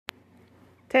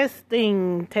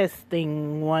Testing,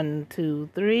 testing, 1, 2,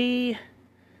 3.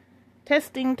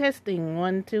 Testing, testing,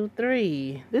 1, 2,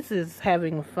 3. This is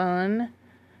Having Fun.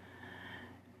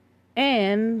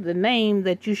 And the name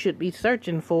that you should be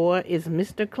searching for is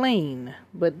Mr. Clean.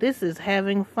 But this is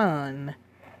Having Fun.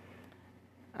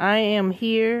 I am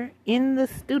here in the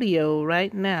studio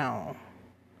right now.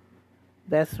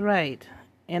 That's right.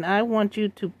 And I want you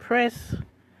to press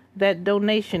that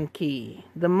donation key,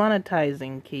 the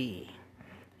monetizing key,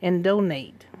 and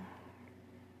donate.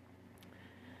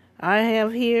 I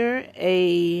have here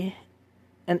an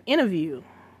interview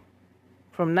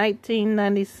from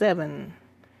 1997.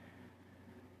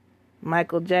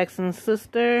 Michael Jackson's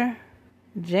sister,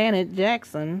 Janet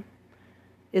Jackson,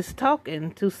 is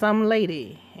talking to some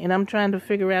lady, and I'm trying to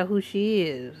figure out who she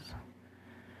is.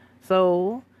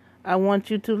 So, I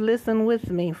want you to listen with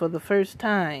me for the first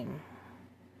time.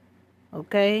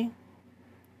 Okay?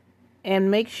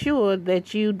 And make sure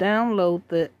that you download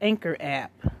the Anchor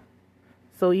app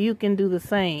so you can do the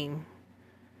same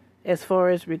as far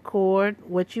as record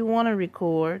what you want to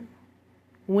record,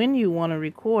 when you want to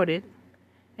record it,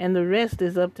 and the rest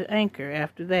is up to Anchor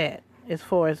after that, as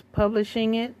far as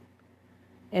publishing it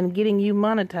and getting you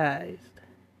monetized.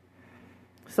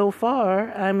 So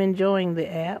far, I'm enjoying the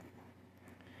app,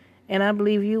 and I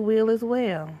believe you will as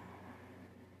well.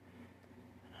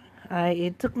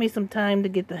 It took me some time to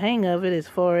get the hang of it as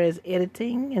far as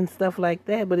editing and stuff like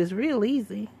that, but it's real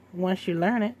easy once you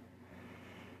learn it.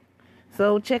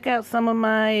 So check out some of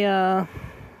my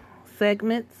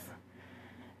segments,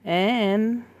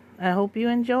 and I hope you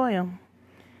enjoy them.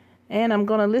 And I'm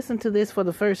going to listen to this for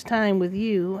the first time with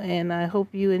you, and I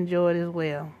hope you enjoy it as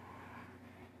well.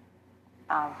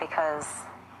 Because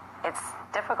it's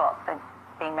difficult,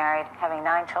 being married, having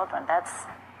 9 children. That's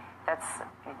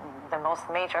the most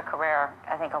major career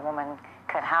I think a woman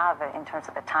could have in terms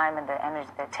of the time and the energy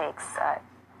that it takes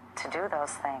to do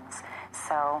those things.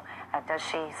 So does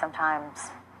she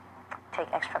sometimes take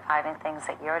extra pride in things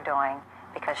that you're doing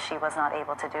because she was not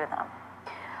able to do them?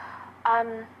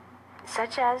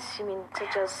 Such as? You mean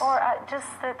such as? Or just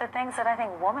the things that I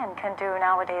think women can do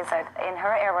nowadays. In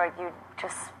her era,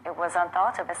 it was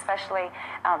unthought of, especially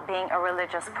being a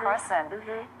religious person.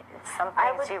 Mm-hmm. Some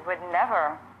things you would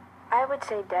never. I would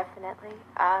say definitely.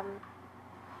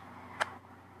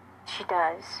 She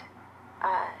does.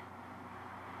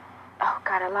 Oh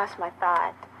God, I lost my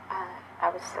thought.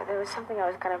 There was something I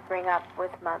was going to bring up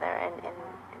with Mother in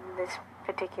this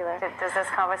particular. Does this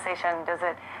conversation, does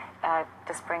it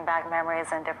just bring back memories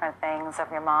and different things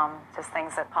of your mom? Just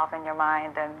things that pop in your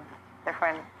mind and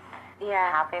different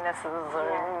happinesses or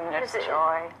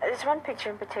joy? There's one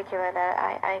picture in particular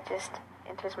that I just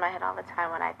enters my head all the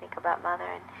time when I think about Mother,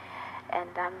 and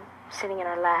I'm sitting in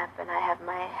her lap, and I have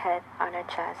my head on her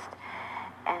chest,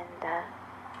 and I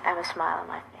have a smile on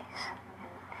my face,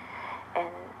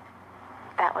 and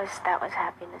that was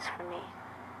happiness for me,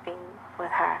 being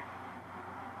with her.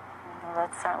 Well,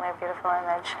 that's certainly a beautiful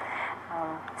image.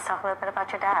 Let's talk a little bit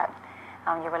about your dad,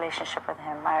 your relationship with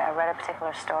him. I read a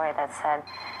particular story that said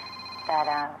that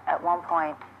at one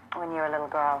point when you were a little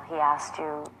girl, he asked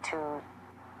you to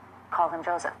call him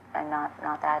Joseph and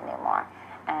not Dad anymore.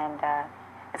 And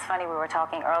it's funny, we were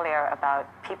talking earlier about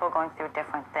people going through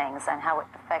different things and how it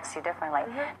affects you differently.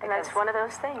 Mm-hmm. And that's one of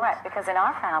those things. Right, because in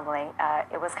our family,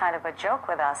 it was kind of a joke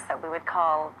with us that we would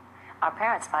call our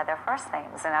parents by their first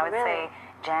names. And I would say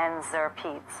Jens or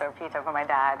Peter for my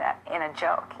dad in a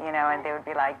joke, and they would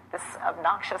be like, this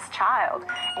obnoxious child,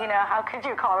 how could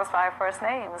you call us by our first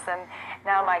names? And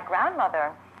now my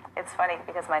grandmother, it's funny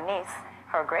because my niece,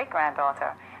 her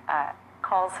great-granddaughter,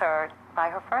 calls her by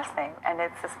her first name, and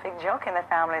it's this big joke in the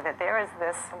family that there is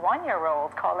this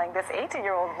 1-year-old calling this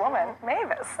 80-year-old woman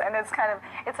Mavis, and it's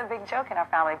a big joke in our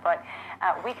family, but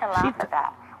we can laugh at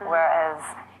that, whereas...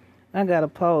 I gotta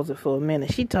pause it for a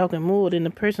minute. She talking more than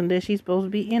the person that she's supposed to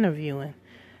be interviewing.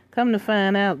 Come to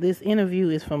find out, this interview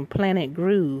is from Planet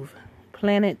Groove.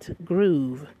 Planet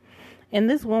Groove. And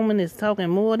this woman is talking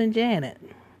more than Janet.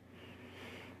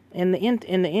 And the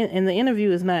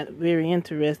interview is not very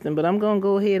interesting, but I'm going to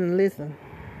go ahead and listen.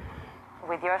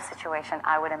 With your situation,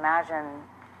 I would imagine,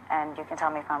 and you can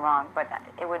tell me if I'm wrong, but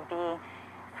it would be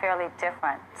fairly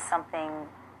different, something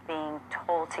being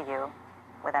told to you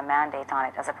with a mandate on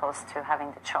it as opposed to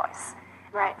having the choice.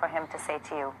 Right. For him to say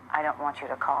to you, I don't want you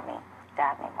to call me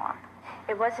Dad anymore.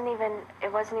 It wasn't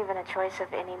even a choice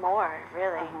of anymore,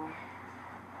 really.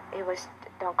 Mm-hmm. It was,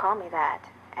 don't call me that.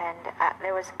 And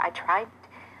I tried.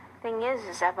 Thing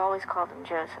is I've always called him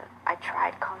Joseph. I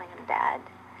tried calling him Dad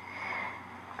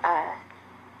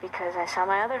because I saw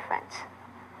my other friends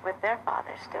with their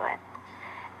fathers do it,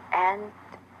 and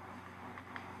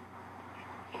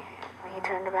he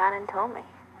turned around and told me,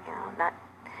 not.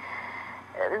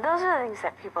 Those are the things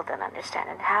that people don't understand,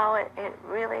 and how it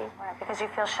really. Right, because you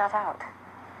feel shut out.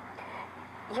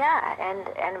 Yeah,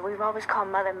 and we've always called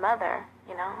mother,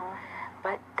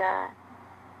 but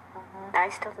I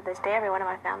still to this day, everyone in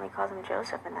my family calls him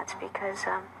Joseph, and that's because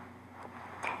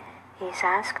he's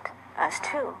asked us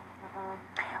to.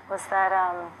 Was that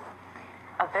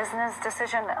a business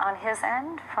decision on his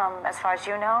end, from as far as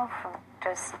you know, from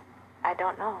just? I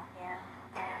don't know. Yeah.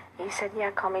 He said,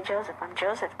 "Yeah, call me Joseph. I'm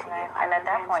Joseph to you." And at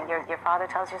that point, your father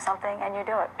tells you something, and you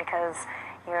do it because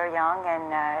you're young,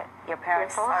 and your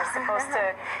parents are supposed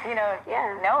to,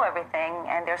 know everything,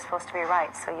 and they're supposed to be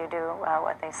right. So you do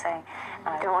what they say.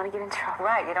 You don't want to get in trouble.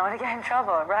 Right. You don't want to get in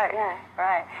trouble. Right. Yeah.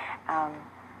 Right.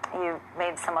 You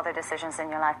made some other decisions in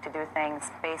your life to do things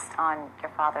based on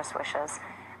your father's wishes,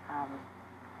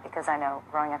 because I know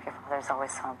growing up, your father is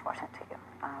always so important to you.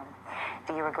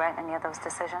 Do you regret any of those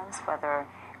decisions, whether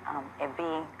it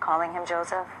be calling him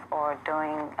Joseph or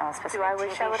doing a specific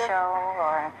TV show,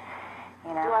 or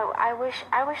I wish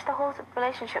the whole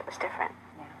relationship was different.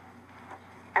 Yeah.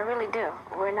 I really do.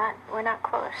 We're not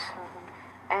close,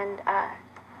 and I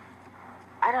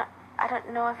don't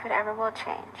know if it ever will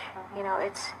change.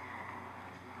 It's.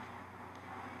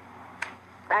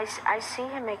 I see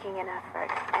him making an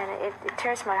effort, and it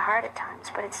tears my heart at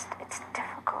times, but it's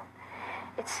difficult.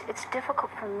 It's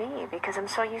difficult for me because I'm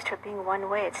so used to it being one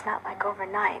way. It's not like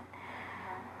overnight.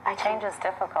 Change is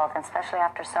difficult, especially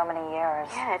after so many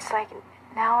years. Yeah, it's like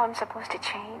now I'm supposed to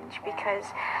change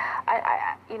because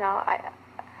I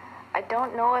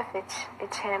don't know if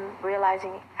it's him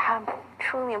realizing how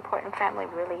truly important family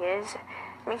really is.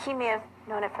 I mean, he may have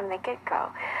known it from the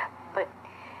get-go, but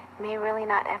may really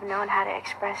not have known how to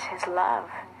express his love.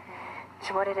 Is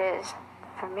what it is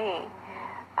for me.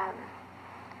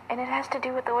 And it has to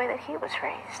do with the way that he was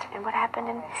raised and what happened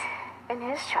in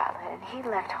his childhood. And he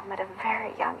left home at a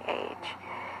very young age.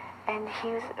 And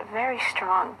he was a very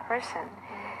strong person.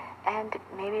 And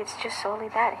maybe it's just solely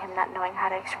that, him not knowing how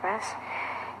to express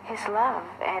his love.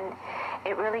 And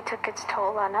it really took its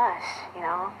toll on us,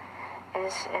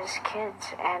 as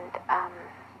kids. And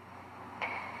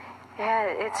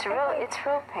it's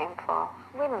real painful.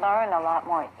 We learn a lot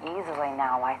more easily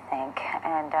now, I think.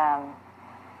 And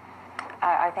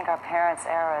I think our parents'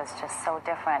 era is just so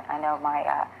different. I know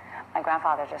my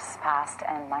grandfather just passed,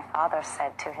 and my father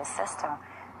said to his sister,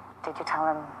 "Did you tell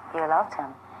him you loved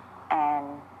him?"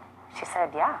 And she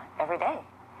said, "Yeah, every day."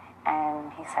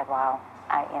 And he said, "Wow,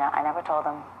 I never told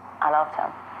him I loved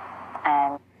him."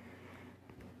 And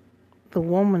the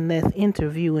woman that's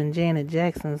interviewing Janet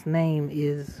Jackson's name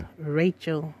is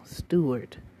Rachel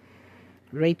Stewart.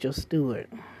 Rachel Stewart.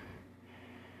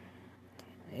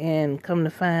 And come to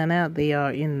find out, they are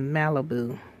in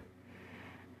Malibu.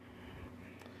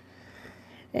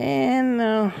 And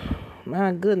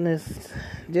my goodness,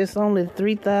 just only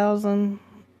 3,000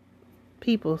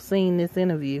 people seen this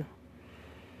interview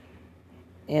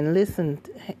and listened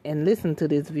to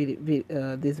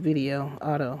this video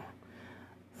auto.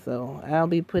 So I'll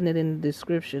be putting it in the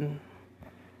description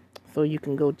so you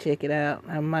can go check it out.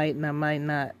 I might and I might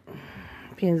not.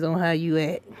 Depends on how you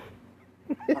act.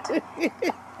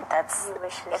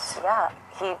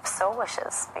 He so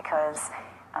wishes, because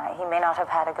he may not have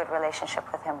had a good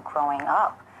relationship with him growing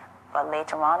up, but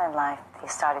later on in life he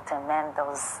started to mend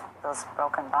those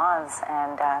broken bonds,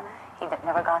 and he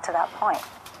never got to that point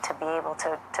to be able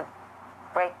to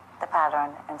break the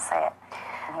pattern and say it,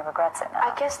 and he regrets it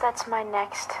now. I guess that's my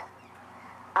next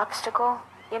obstacle,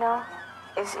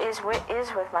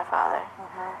 is with my father,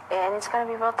 and it's going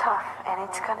to be real tough, and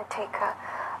it's going to take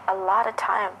a lot of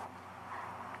time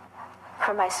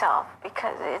for myself,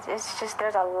 because it's just,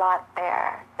 there's a lot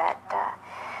there that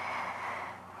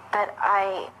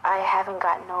I haven't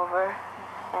gotten over,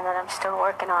 and that I'm still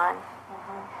working on,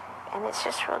 and it's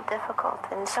just real difficult.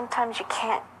 And sometimes you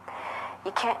can't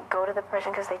go to the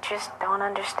person because they just don't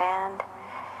understand,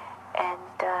 and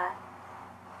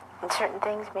in certain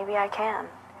things maybe I can,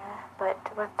 but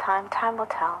with time will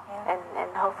tell,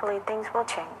 and hopefully things will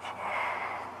change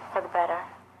for the better.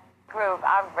 Groove.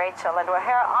 I'm Rachel, and we're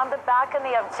here on the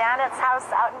balcony of Janet's house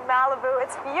out in Malibu.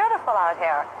 It's beautiful out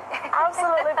here.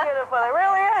 Absolutely beautiful. It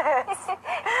really is.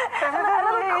 It's a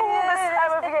little cool this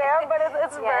time of year, but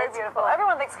it's very beautiful. Cool.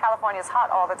 Everyone thinks California is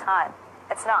hot all the time.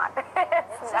 It's not.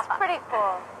 It's pretty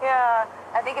cool. Yeah.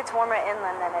 I think it's warmer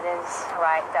inland than it is.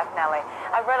 Right, definitely.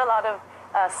 I've read a lot of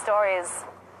stories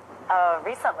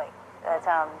recently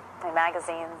in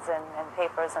magazines and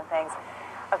papers and things,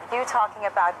 of you talking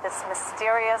about this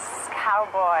mysterious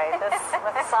cowboy, this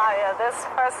messiah, this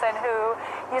person who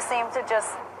you seem to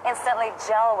just instantly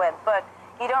gel with, but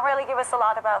You don't really give us a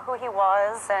lot about who he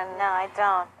was, and No, I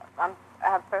don't. I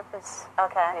have purpose.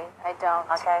 okay, I don't.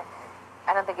 okay,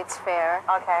 I don't think it's fair.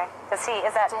 okay.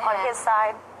 Is that To on him. his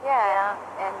side? Yeah.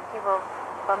 And people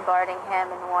bombarding him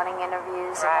and wanting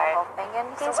interviews and Right. that whole thing. And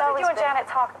So he's what always did you and been, Janet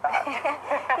talk about?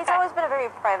 he's always been a very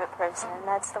private person, and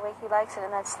that's the way he likes it,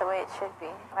 and that's the way it should be.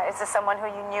 Is this someone who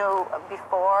you knew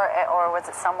before, or was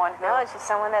it someone who? No, it's just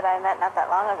someone that I met not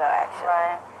that long ago, actually.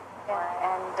 Right.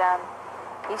 Yeah. And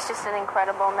he's just an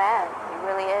incredible man. He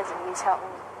really is, and he's helped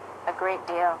me a great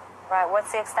deal. Right.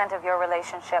 What's the extent of your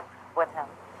relationship with him?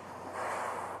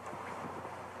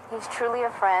 He's truly a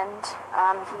friend.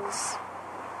 He's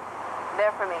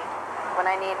there for me when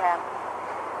I need him.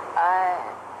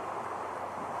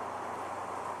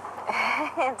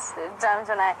 It's times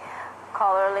when I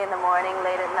call early in the morning,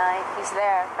 late at night, he's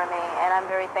there for me. And I'm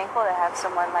very thankful to have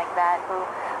someone like that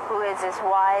who is as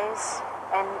wise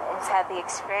and has had the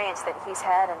experience that he's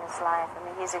had in his life. I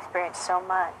mean, he's experienced so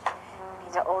much.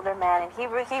 He's an older man, and he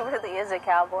really is a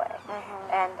cowboy.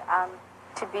 And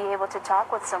to be able to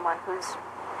talk with someone who's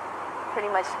pretty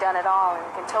much done it all and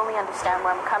can totally understand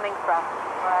where I'm coming from.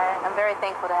 Right. I'm very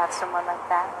thankful to have someone like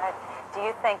that. Right. Do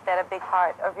you think that a big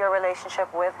part of your relationship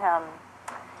with him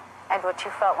and what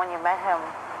you felt when you met him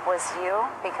was you?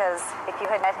 Because if you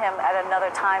had met him at another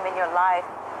time in your life,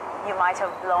 you might have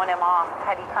blown him off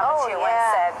had he come to you and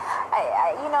said,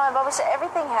 I've always said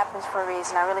everything happens for a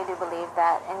reason. I really do believe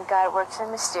that. And God works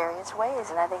in mysterious ways.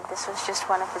 And I think this was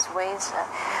just one of his ways of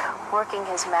working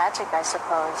his magic, I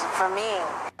suppose, for me.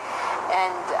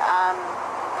 And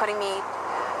putting me,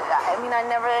 I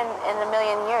never in a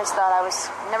million years thought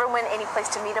never went any place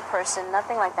to meet a person,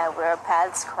 nothing like that, where our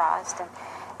paths crossed.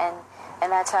 And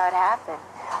that's how it happened.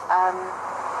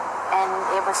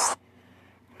 And it was...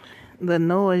 The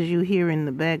noise you hear in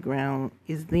the background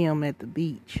is them at the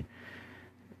beach.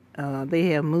 They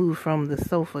have moved from the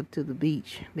sofa to the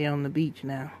beach. They're on the beach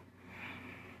now.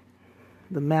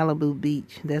 The Malibu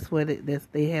beach. That's where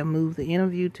they have moved the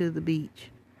interview to the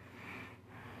beach.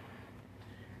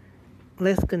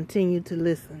 Let's continue to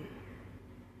listen.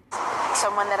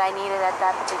 Someone that I needed at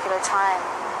that particular time.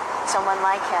 Someone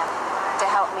like him to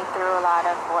help me through a lot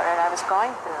of what I was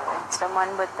going through. And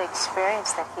someone with the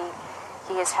experience that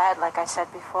he has had, like I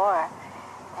said before.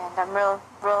 And I'm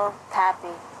real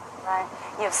happy. right?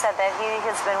 You've said that he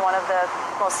has been one of the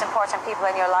most important people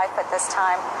in your life at this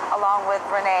time, along with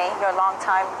Renee, your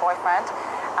longtime boyfriend.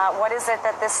 What is it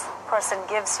that this person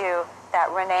gives you that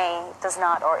Renee does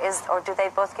not, or do they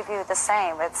both give you the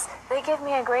same? They give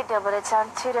me a great deal, but it's on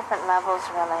two different levels,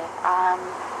 really.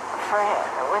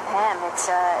 With him, it's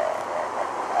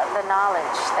the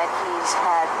knowledge that he's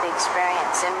had, the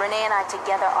experience. And Renee and I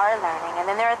together are learning. And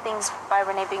then there are things by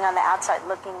Renee being on the outside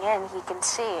looking in, he can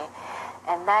see.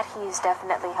 And that he's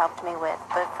definitely helped me with.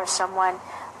 But for someone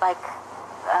like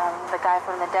the guy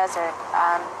from the desert,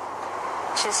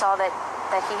 just all that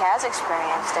he has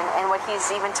experienced and what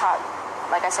he's even taught,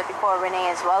 like I said before, Renee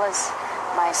as well as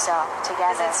myself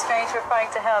together. Is it strange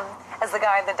referring to him as the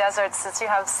guy in the desert since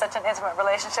you have such an intimate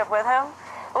relationship with him?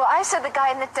 Well, I said the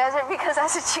guy in the desert because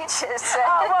that's what you just said.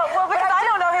 Well, because I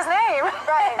don't know his name.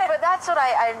 Right, but that's what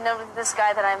I know, this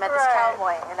guy that I met, this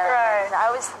cowboy. You know, right.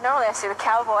 Normally I say the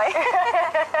cowboy.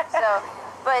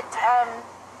 But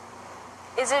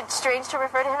is it strange to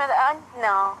refer to him as,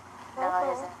 no, it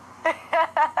isn't.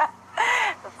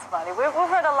 That's funny. We've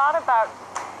heard a lot about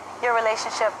your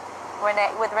relationship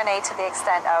with Renee to the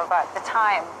extent of the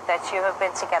time that you have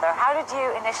been together. How did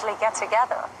you initially get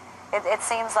together? It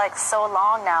seems like so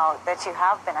long now that you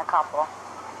have been a couple.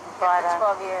 But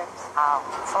 12 years. Wow,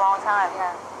 it's a long time.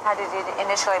 Yeah. How did you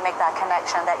initially make that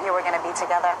connection that you were going to be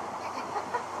together?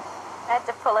 I had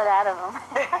to pull it out of him.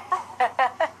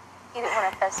 He didn't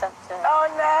want to fess up to it. Oh,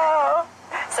 no.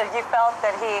 So you felt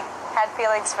that he had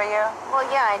feelings for you? Well,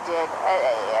 yeah, I did.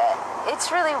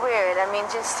 It's really weird. I mean,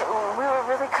 we were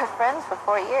really good friends for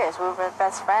 4 years. We were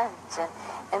best friends.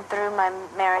 And through my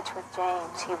marriage with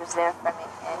James, he was there for me.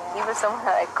 And he was someone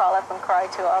that I'd call up and cry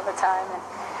to all the time,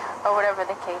 or whatever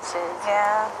the case is.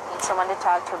 Yeah. Need someone to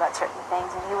talk to about certain things.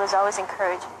 And he was always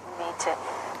encouraging me to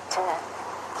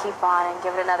keep on and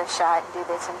give it another shot and do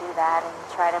this and do that and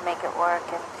try to make it work.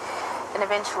 And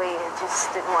eventually it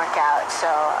just didn't work out. So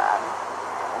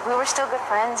we were still good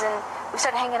friends, and we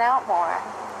started hanging out more.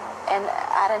 And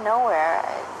out of nowhere,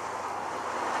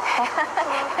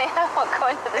 I won't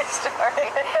go into the story,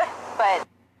 but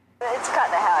it's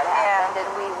kind of how it happened.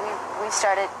 Yeah. And we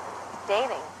started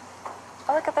dating.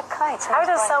 Oh, look at the kites. How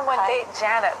does someone date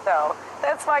Janet, though?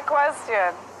 That's my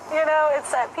question. You know,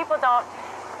 it's that people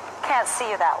can't see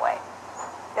you that way.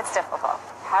 It's difficult.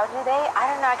 how do they?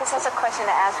 I don't know. I guess that's a question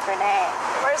to ask Renee.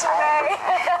 Where's Renee?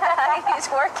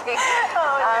 He's working.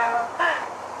 Oh, no.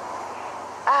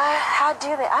 How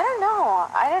do they? I don't know.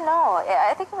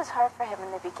 I think it was hard for him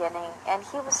in the beginning, and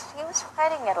he was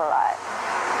fighting it a lot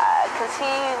because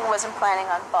he wasn't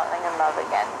planning on falling in love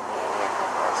again. He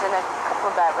was in a couple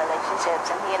of bad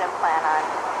relationships, and he didn't plan on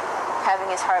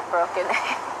having his heart broken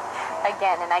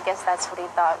again. And I guess that's what he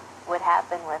thought would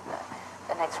happen with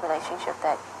the next relationship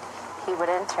that he would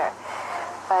enter.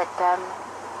 But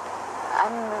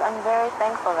I'm very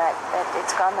thankful that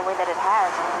it's gone the way that it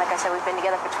has. And like I said, we've been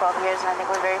together for 12 years, and I think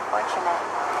we're very fortunate.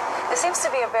 There seems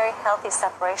to be a very healthy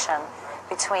separation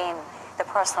between the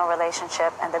personal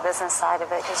relationship and the business side of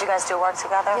it, because you guys do work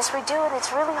together. Yes, we do, and it's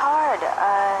really hard.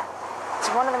 It's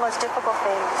one of the most difficult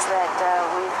things that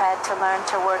we've had to learn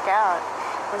to work out.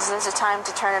 There's a time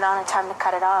to turn it on and time to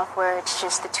cut it off, where it's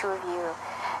just the two of you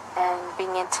and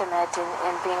being intimate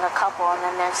and being a couple. And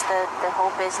then there's the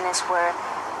whole business where,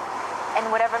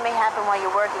 and whatever may happen while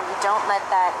you're working, you don't let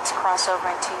that cross over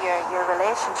into your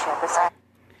relationship.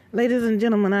 Ladies and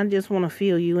gentlemen, I just want to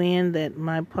fill you in that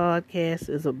my podcast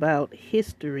is about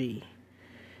history.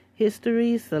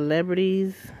 History,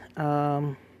 celebrities.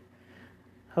 Her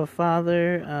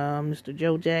father, Mr.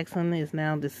 Joe Jackson, is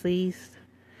now deceased.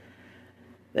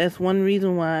 That's one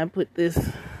reason why I put this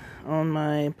on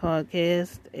my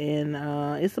podcast. And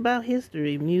it's about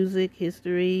history, music,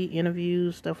 history,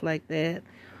 interviews, stuff like that.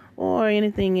 Or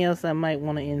anything else I might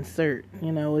want to insert.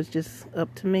 You know, it's just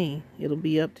up to me. It'll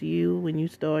be up to you when you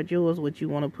start yours, what you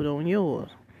want to put on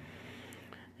yours.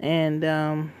 And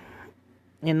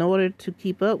in order to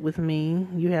keep up with me,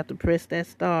 you have to press that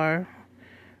star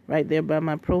right there by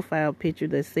my profile picture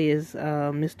that says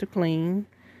Mr. Clean,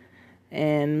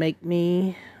 and make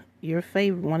me your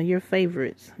favorite, one of your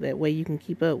favorites. That way you can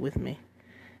keep up with me.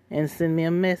 And send me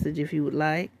a message if you would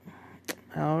like.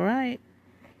 All right.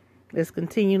 Let's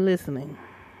continue listening.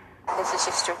 This is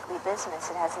just strictly business.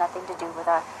 It has nothing to do with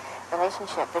our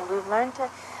relationship. And we've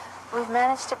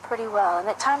managed it pretty well. And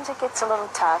at times it gets a little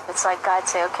tough. It's like God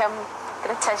say, okay, I'm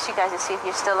going to test you guys to see if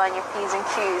you're still on your P's and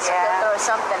Q's. Throw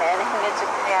something in. And it just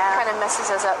kind of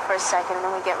messes us up for a second, and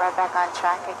then we get right back on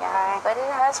track again. Right. But it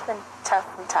has been tough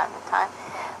from time to time.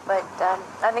 But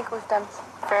I think we've done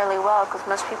fairly well, because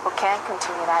most people can't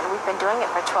continue that. And we've been doing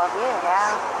it for 12 years.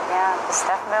 Yeah. It's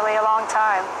definitely a long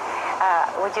time.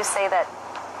 Would you say that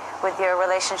with your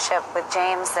relationship with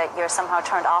James that you're somehow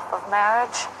turned off of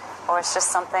marriage? Or it's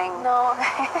just something... No.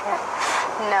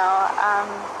 No.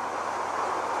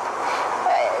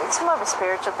 It's more of a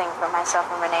spiritual thing for myself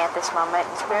and Renee at this moment.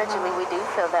 And spiritually, we do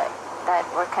feel that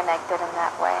we're connected in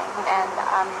that way. And,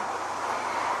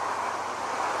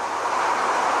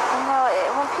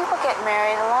 when people get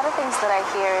married, a lot of things that I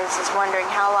hear is wondering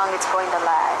how long it's going to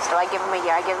last. Do I give them a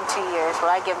year? I give them 2 years?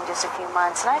 Will I give them just a few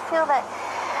months? And I feel that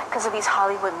because of these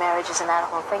Hollywood marriages and that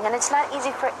whole thing, and it's not easy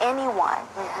for anyone.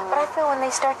 But I feel when they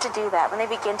start to do that, when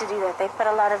they begin to do that, they put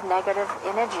a lot of negative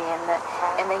energy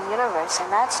in the universe,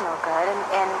 and that's no good.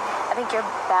 And I think you're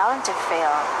bound to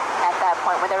fail at that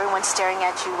point, with everyone staring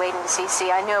at you, waiting to see.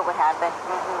 See, I knew it would happen.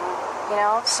 You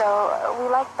know, so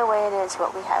we like the way it is,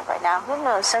 what we have right now. Who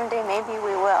knows, someday maybe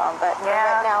we will, but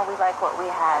right now we like what we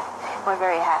have. We're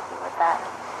very happy with that.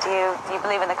 Do you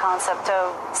believe in the concept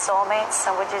of soulmates?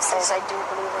 And would you say... Yes, I do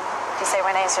believe in it. Do you say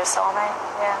Renee's your soulmate?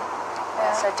 Yeah.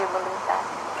 Yes, I do believe that.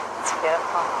 It's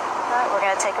beautiful. All right, we're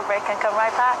going to take a break and come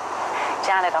right back.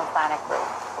 Janet on Planet Groove.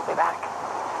 We'll be back.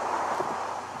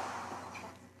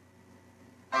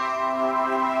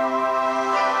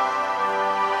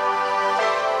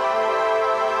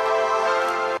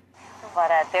 But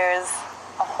there's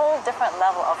a whole different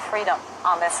level of freedom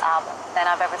on this album than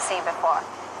I've ever seen before.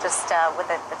 Just with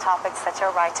the topics that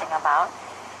you're writing about,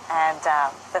 and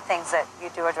the things that you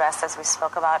do address, as we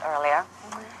spoke about earlier.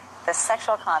 The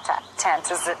sexual content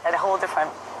is at a whole different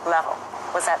level.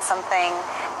 Was that something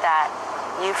that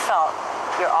you felt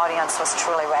your audience was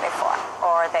truly ready for,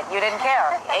 or that you didn't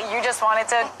care? You just wanted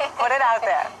to put it out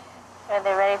there. Are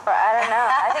they ready for it? I don't know.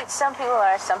 I think some people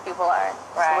are, some people aren't.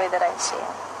 That's the way that I see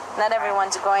it. Not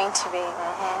everyone's going to be.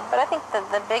 But I think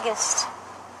the biggest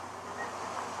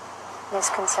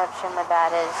misconception with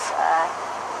that is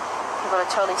people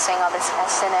are totally saying all this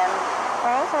S&M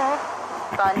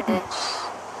bondage.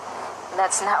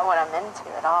 That's not what I'm into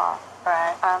at all.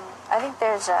 Right. I think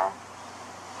there's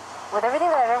with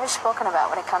everything that I've ever spoken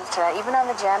about when it comes to that, even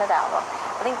on the Janet album,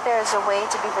 I think there's a way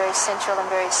to be very sensual and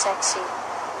very sexy.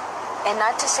 And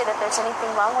not to say that there's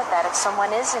anything wrong with that if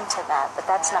someone is into that, but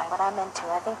that's not what I'm into.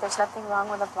 I think there's nothing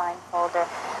wrong with a blindfold or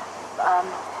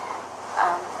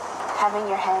having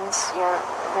your hands, your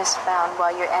wristbound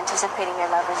while you're anticipating your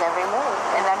lover's every move.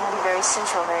 And that can be very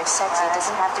sensual, very sexy. It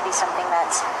doesn't have to be something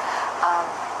that's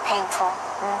painful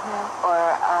or,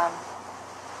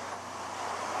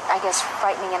 I guess,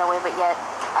 frightening in a way, but yet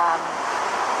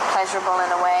pleasurable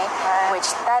in a way, which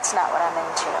that's not what I'm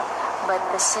into. But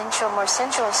the more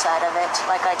sensual side of it,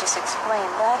 like I just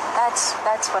explained, that's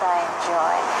what I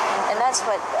enjoy. And that's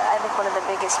what I think one of the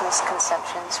biggest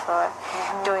misconceptions for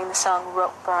doing the song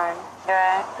Rope Burn.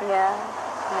 Right. Yeah.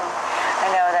 I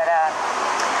know that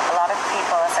a lot of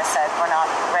people, as I said, were not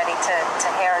ready to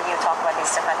hear you talk about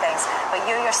these different things. But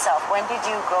you yourself, when did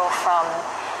you go from,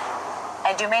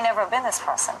 and you may never have been this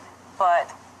person,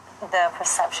 but the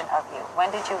perception of you,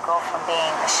 when did you go from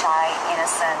being a shy,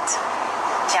 innocent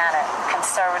Janet,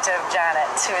 conservative Janet,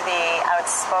 to the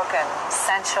outspoken,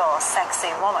 sensual,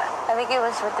 sexy woman? I think it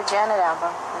was with the Janet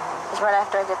album. It was right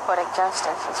after I did Poetic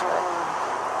Justice.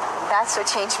 That's what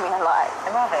changed me a lot.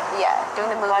 The movie? Yeah,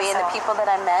 doing the movie and the people that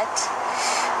I met,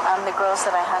 the girls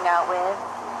that I hung out with.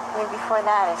 I mean, before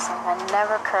that, it's like I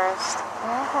never cursed.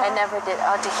 I never did.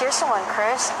 Oh, to hear someone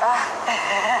curse,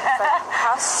 it's like,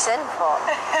 how sinful.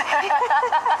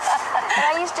 And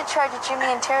I used to charge Jimmy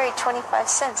and Terry 25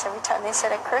 cents every time they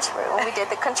said a curse word when we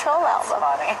did the Control album.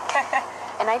 Funny.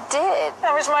 And I did.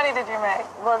 How much money did you make?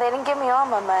 Well, they didn't give me all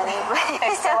my money.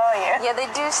 They still owe you. Yeah, they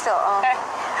do still owe me.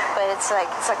 But it's like,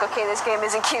 okay, this game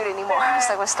isn't cute anymore. It's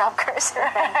like, well, stop cursing.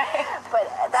 But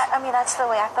that's the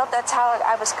way I felt. That's how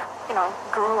I was,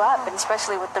 grew up, and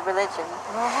especially with the religion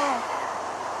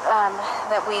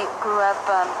that we grew up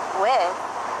with.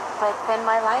 But then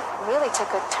my life really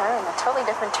took a totally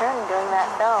different turn during that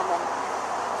film. And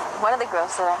one of the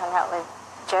girls that I hung out with,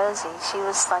 Josie, she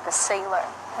was like a sailor.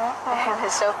 It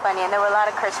was so funny. And there were a lot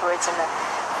of curse words in the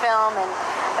film. And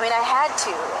I had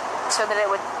to, so that it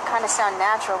would kind of sound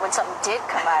natural when something did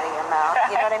come out of your mouth.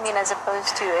 You know what I mean? As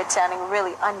opposed to it sounding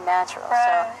really unnatural.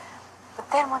 Right. But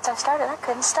then once I started, I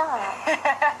couldn't stop.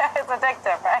 It's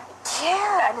addictive, right?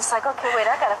 Yeah. And it's like, okay, wait,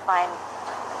 I got to find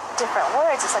different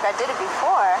words. It's like I did it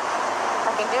before.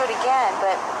 I can do it again,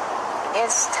 but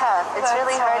it's tough. It's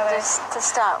really hard to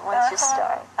stop once you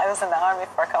start. I was in the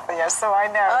Army for a couple of years, so I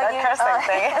know that cursing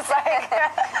thing. It's like,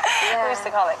 we used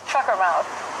to call it trucker mouth.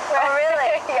 Oh,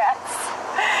 really? Yes.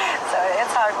 So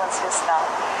it's hard once you stop.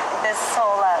 This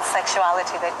whole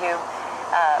sexuality that you've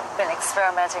been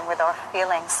experimenting with or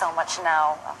feeling so much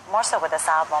now, more so with this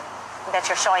album, that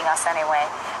you're showing us anyway.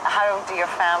 How do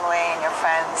your family and your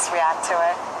friends react to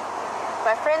it?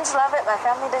 My friends love it. My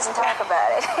family doesn't talk about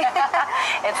it.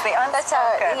 It's the unspoken. That's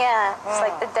how, it's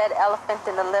like the dead elephant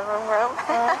in the living room.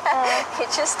 You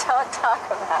just don't talk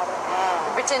about it.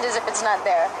 You pretend as if it's not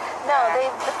there. No,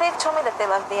 they've told me that they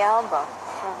love the album.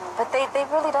 But they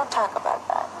really don't talk about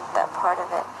that part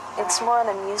of it. It's more on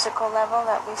a musical level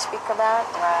that we speak about.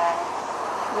 Right.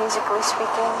 Musically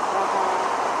speaking.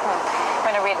 I'm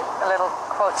going to read a little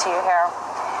quote to you here.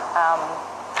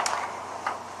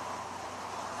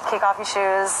 Kick off your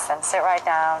shoes and sit right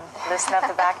down. Loosen up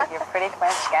the back of your pretty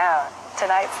French gown.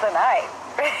 Tonight's the night.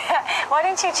 Why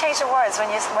didn't you change the words when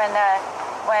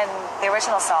the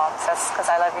original song says, "'Cause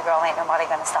I love you, girl, ain't nobody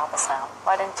gonna stop us now"?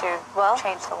 Why didn't you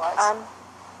change the words?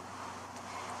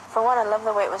 For one, I love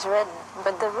the way it was written,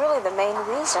 but the main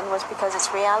reason was because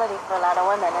it's reality for a lot of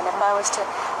women. And if I was to,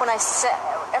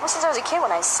 ever since I was a kid,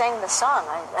 when I sang the song,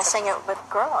 I sang it with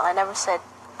girl. I never said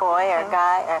boy or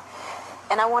guy,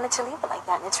 and I wanted to leave it like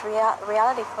that. And it's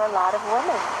reality for a lot of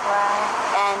women,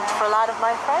 and for a lot of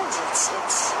my friends,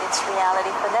 it's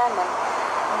reality for them.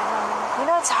 And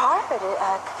it's hard,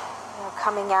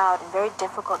 coming out, and very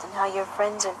difficult, and how your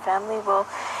friends and family will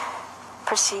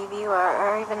perceive you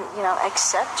or even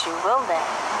accept you, will they?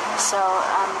 So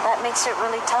that makes it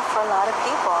really tough for a lot of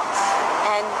people.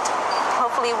 And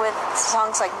hopefully with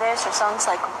songs like this or songs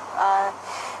like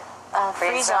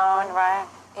Free Zone, right,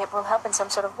 it will help in some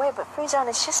sort of way. But Free Zone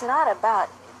is just not about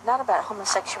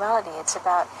homosexuality. It's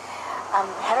about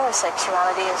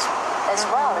heterosexuality as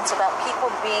well. It's about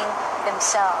people being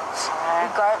themselves,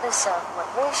 regardless of what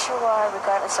race you are,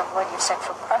 regardless of what your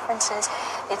sexual preference is.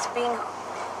 It's being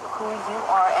who you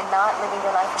are and not living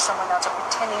your life for someone else or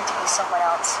pretending to be someone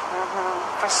else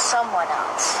for someone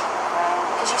else.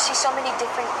 Because you see so many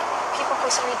different people play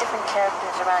so many different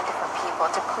characters around different people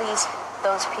to please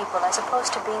those people, as opposed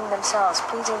to being themselves,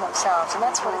 pleasing themselves. And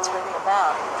that's what it's really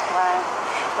about. Right.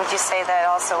 Would you say that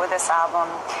also with this album,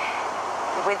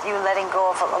 with you letting go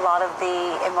of a lot of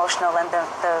the emotional and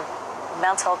the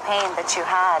mental pain that you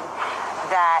had,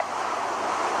 that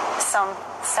some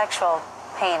sexual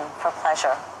pain for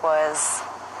pleasure was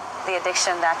the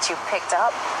addiction that you picked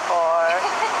up, or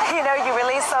you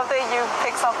release something, you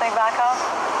pick something back up?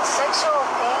 Sexual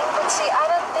pain, but see, I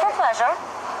don't For pleasure.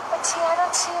 But see, I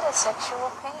don't see it as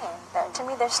sexual pain. To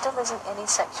me, there still isn't any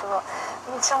sexual. I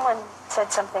mean, someone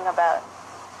said something about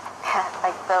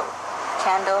like the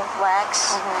candle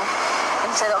wax, and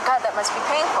said, "Oh God, that must be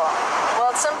painful."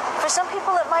 Well, for some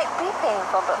people it might be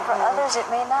painful, but for others it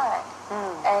may not.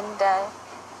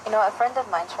 And a friend of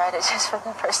mine tried it just for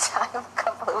the first time a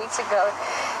couple of weeks ago,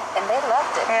 and they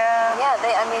loved it. Yeah.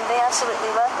 They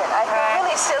absolutely loved it. I feel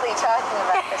really silly talking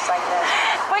about this like this.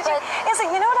 But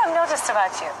you know what I've noticed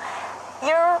about you?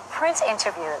 Your print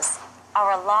interviews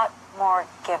are a lot more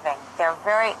giving. They're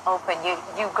very open.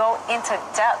 You go into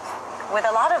depth with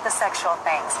a lot of the sexual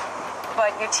things,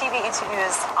 but your TV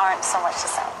interviews aren't so much the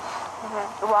same.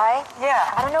 Why?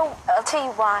 Yeah. I don't know. I'll tell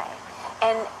you why.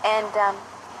 And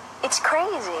it's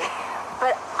crazy,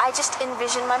 but I just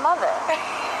envision my mother.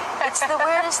 It's the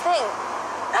weirdest thing.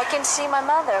 I can see my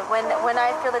mother. When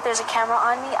I feel that there's a camera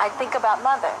on me, I think about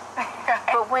mother.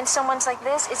 But when someone's like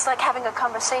this, it's like having a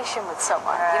conversation with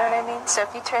someone. You know what I mean? So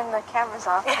if you turn the cameras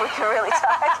off, we can really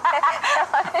talk.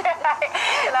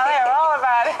 Now they're all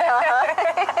about it.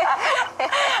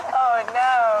 Oh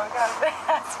no, God,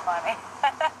 that's funny.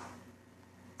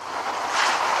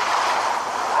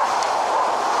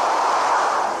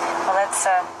 Well, let's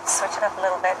switch it up a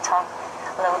little bit, talk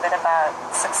a little bit about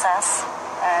success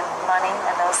and money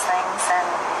and those things,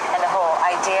 and the whole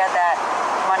idea that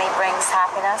money brings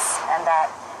happiness and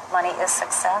that money is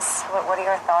success. What are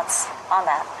your thoughts on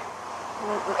that?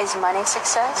 Is money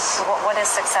success? What is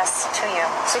success to you?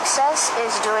 Success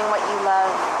is doing what you love.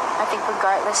 I think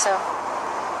regardless of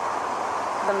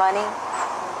the money,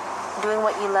 doing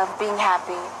what you love, being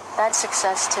happy, that's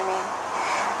success to me.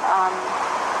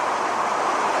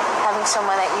 Having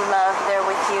someone that you love there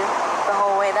with you the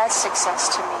whole way, that's success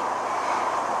to me.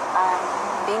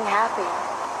 Being happy,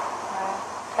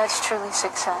 that's truly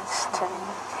success to me.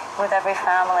 With every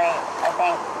family, I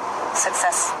think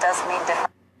success does mean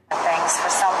different things.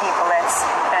 For some people, it's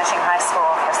finishing high school.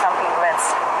 For some people, it's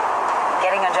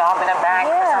getting a job in a bank.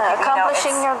 Yeah, for some people,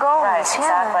 accomplishing your goals. Right,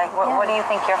 exactly. Yeah. What do you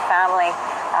think your family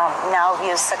now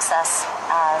views success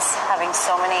as, having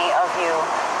so many of you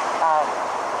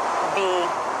be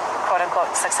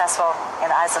quote-unquote successful in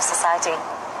the eyes of society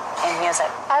in music?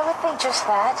 I would think just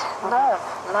that. Love,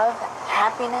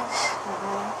 happiness.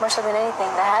 More so than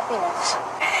anything, the happiness.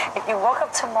 If you woke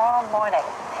up tomorrow morning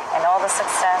and all the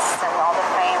success and all the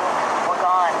fame were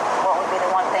gone, what would be the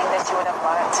one thing that you would have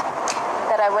learned?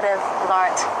 That I would have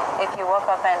Learned if you woke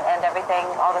up and everything,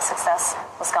 all the success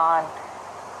was gone.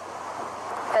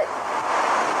 that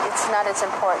it's not as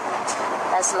important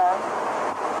as love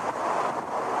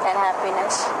and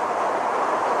happiness.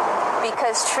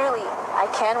 Because truly, I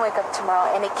can wake up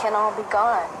tomorrow and it can all be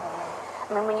gone.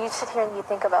 I mean, when you sit here and you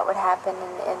think about what happened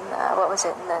in what was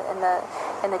it in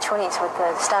the 20s with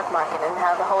the stock market and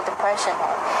how the whole depression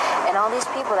hit, and all these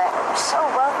people that were so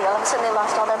wealthy, all of a sudden they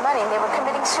lost all their money and they were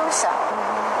committing suicide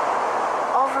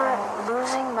over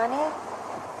losing money.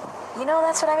 You know,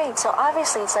 that's what I mean. So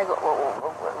obviously, it's like,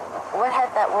 what had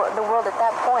the world at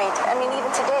that point? I mean, even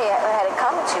today, had it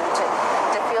come to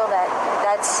feel that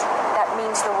that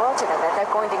means the world to them, that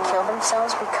they're going to kill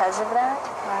themselves because of that.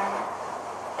 Right.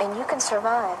 And you can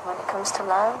survive when it comes to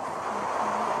love.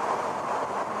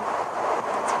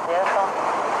 It's beautiful.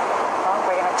 Well,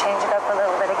 we're going to change it up a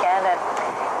little bit again. And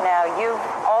now you've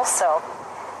also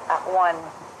won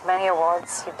many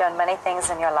awards. You've done many things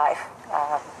in your life.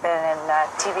 Been in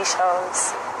TV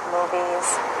shows, movies,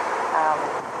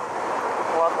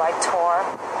 worldwide tour,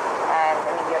 and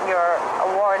I mean, your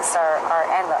awards are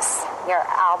endless. Your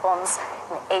albums,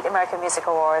 8 American Music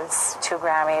Awards, 2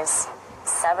 Grammys,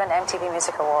 7 MTV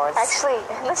Music Awards. Actually,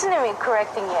 listen to me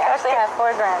correcting you. I actually have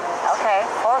 4 Grammys. Okay,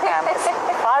 4 Grammys,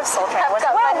 5 Soul Train Awards.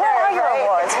 got my Where are nerve, your right?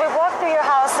 awards? We walked through your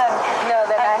house and... No,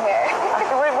 they're not here.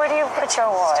 Where do you put your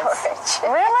awards?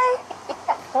 Storage. Really?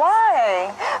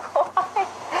 Why? Why?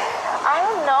 I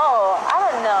don't know.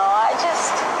 I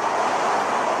just...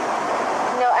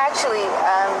 No, actually,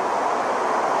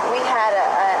 we had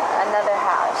another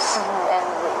house, and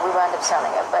we wound up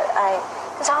selling it. But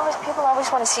because people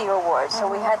always want to see your awards, so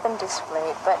we had them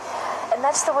displayed. And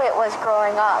that's the way it was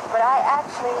growing up. But I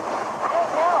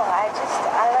don't know. I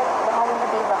like the home to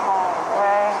be the home.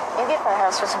 Right. Maybe if our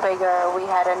house was bigger, we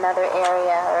had another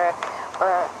area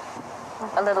or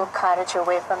a little cottage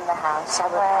away from the house, I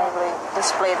would probably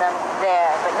display them there,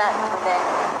 but not within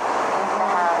the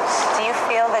house. Do you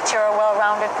feel that you're a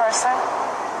well-rounded person?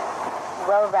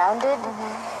 Well-rounded?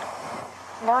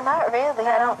 No, not really.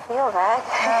 I don't feel that.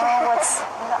 No,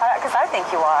 because I think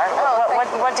you are. Oh,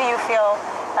 what do you feel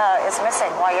is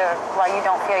missing? Why you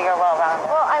don't feel you're well-rounded?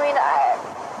 Well, I mean,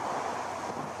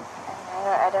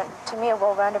 I don't. To to me, a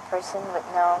well-rounded person would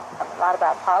know a lot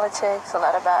about politics, a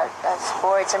lot about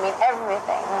sports. I mean,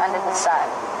 everything under the sun.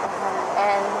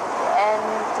 And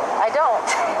I don't.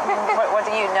 What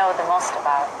do you know the most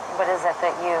about? What is it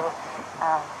that you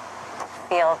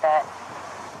feel that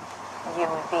you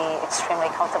would be extremely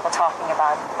comfortable talking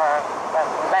about for a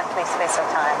lengthy space of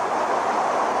time?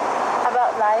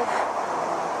 About life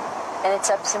and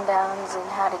its ups and downs and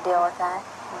how to deal with that.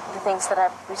 The things that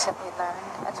I've recently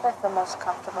learned. That's what I feel most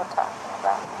comfortable talking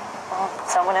about. Well,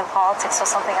 someone in politics or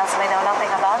something else may know nothing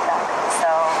about that.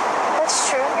 So that's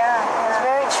true. Yeah, it's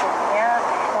very true. Yeah.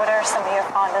 What are some of your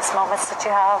fondest moments that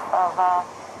you have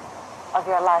of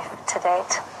your life to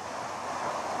date?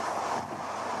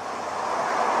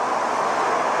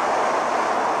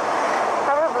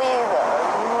 Probably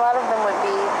a lot of them would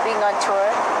be being on tour,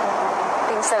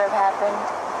 things that have happened.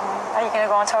 Are you going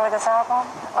to go on tour with this album?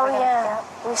 Oh, yeah.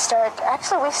 We start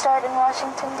in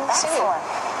Washington, D.C. Excellent.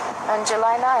 On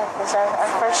July 9th is our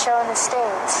first show in the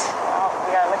States. Oh,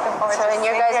 we are looking forward to in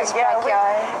your guys'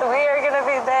 backyard. We are going to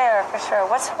be there for sure.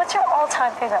 What's your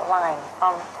all-time favorite line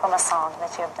from a song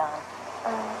that you have done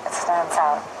that stands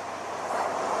out?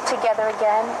 Together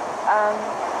Again.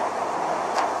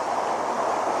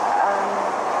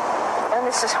 And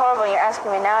this is horrible. You're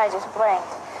asking me now. I just blanked.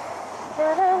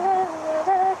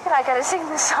 I gotta sing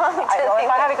this song.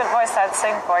 If I had a good voice, I'd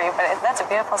sing for you, but that's a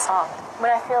beautiful song. When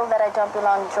I feel that I don't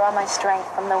belong, draw my strength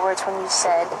from the words when you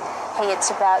said, hey, it's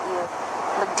about you.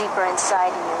 Look deeper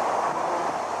inside you.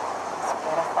 It's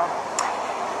beautiful.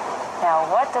 Now,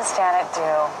 what does Janet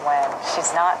do when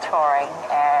she's not touring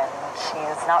and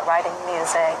she's not writing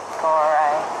music or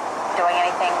doing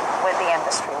anything with the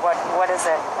industry? What is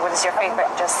it? What is your favorite?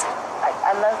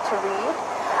 I love to read.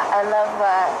 I love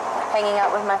hanging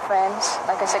out with my friends.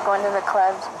 Like I said, going to the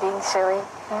clubs, being silly.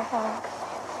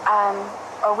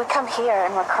 Or we come here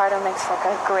and Ricardo makes like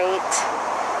a great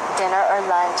dinner or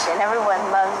lunch, and everyone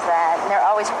loves that. And they're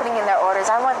always putting in their orders.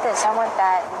 I want this, I want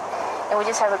that. And we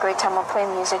just have a great time. We'll play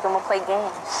music and we'll play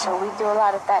games. So we do a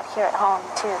lot of that here at home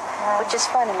too, which is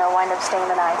fun. And they'll wind up staying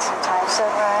the night sometimes. So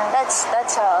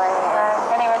that's all.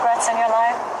 Any regrets in your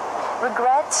life?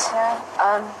 Regrets? Yeah.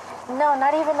 No,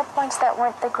 not even the points that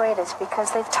weren't the greatest,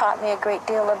 because they've taught me a great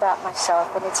deal about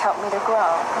myself, and it's helped me to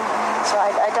grow. So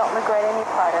I don't regret any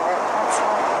part of it.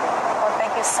 Excellent. Well,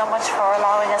 thank you so much for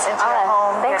allowing us into your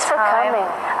home. Thanks your for time. coming.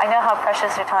 I know how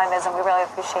precious your time is, and we really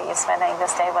appreciate you spending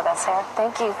this day with us here.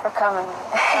 Thank you for coming.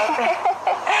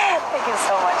 Thank you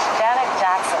so much. Janet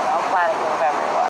Jackson on Planet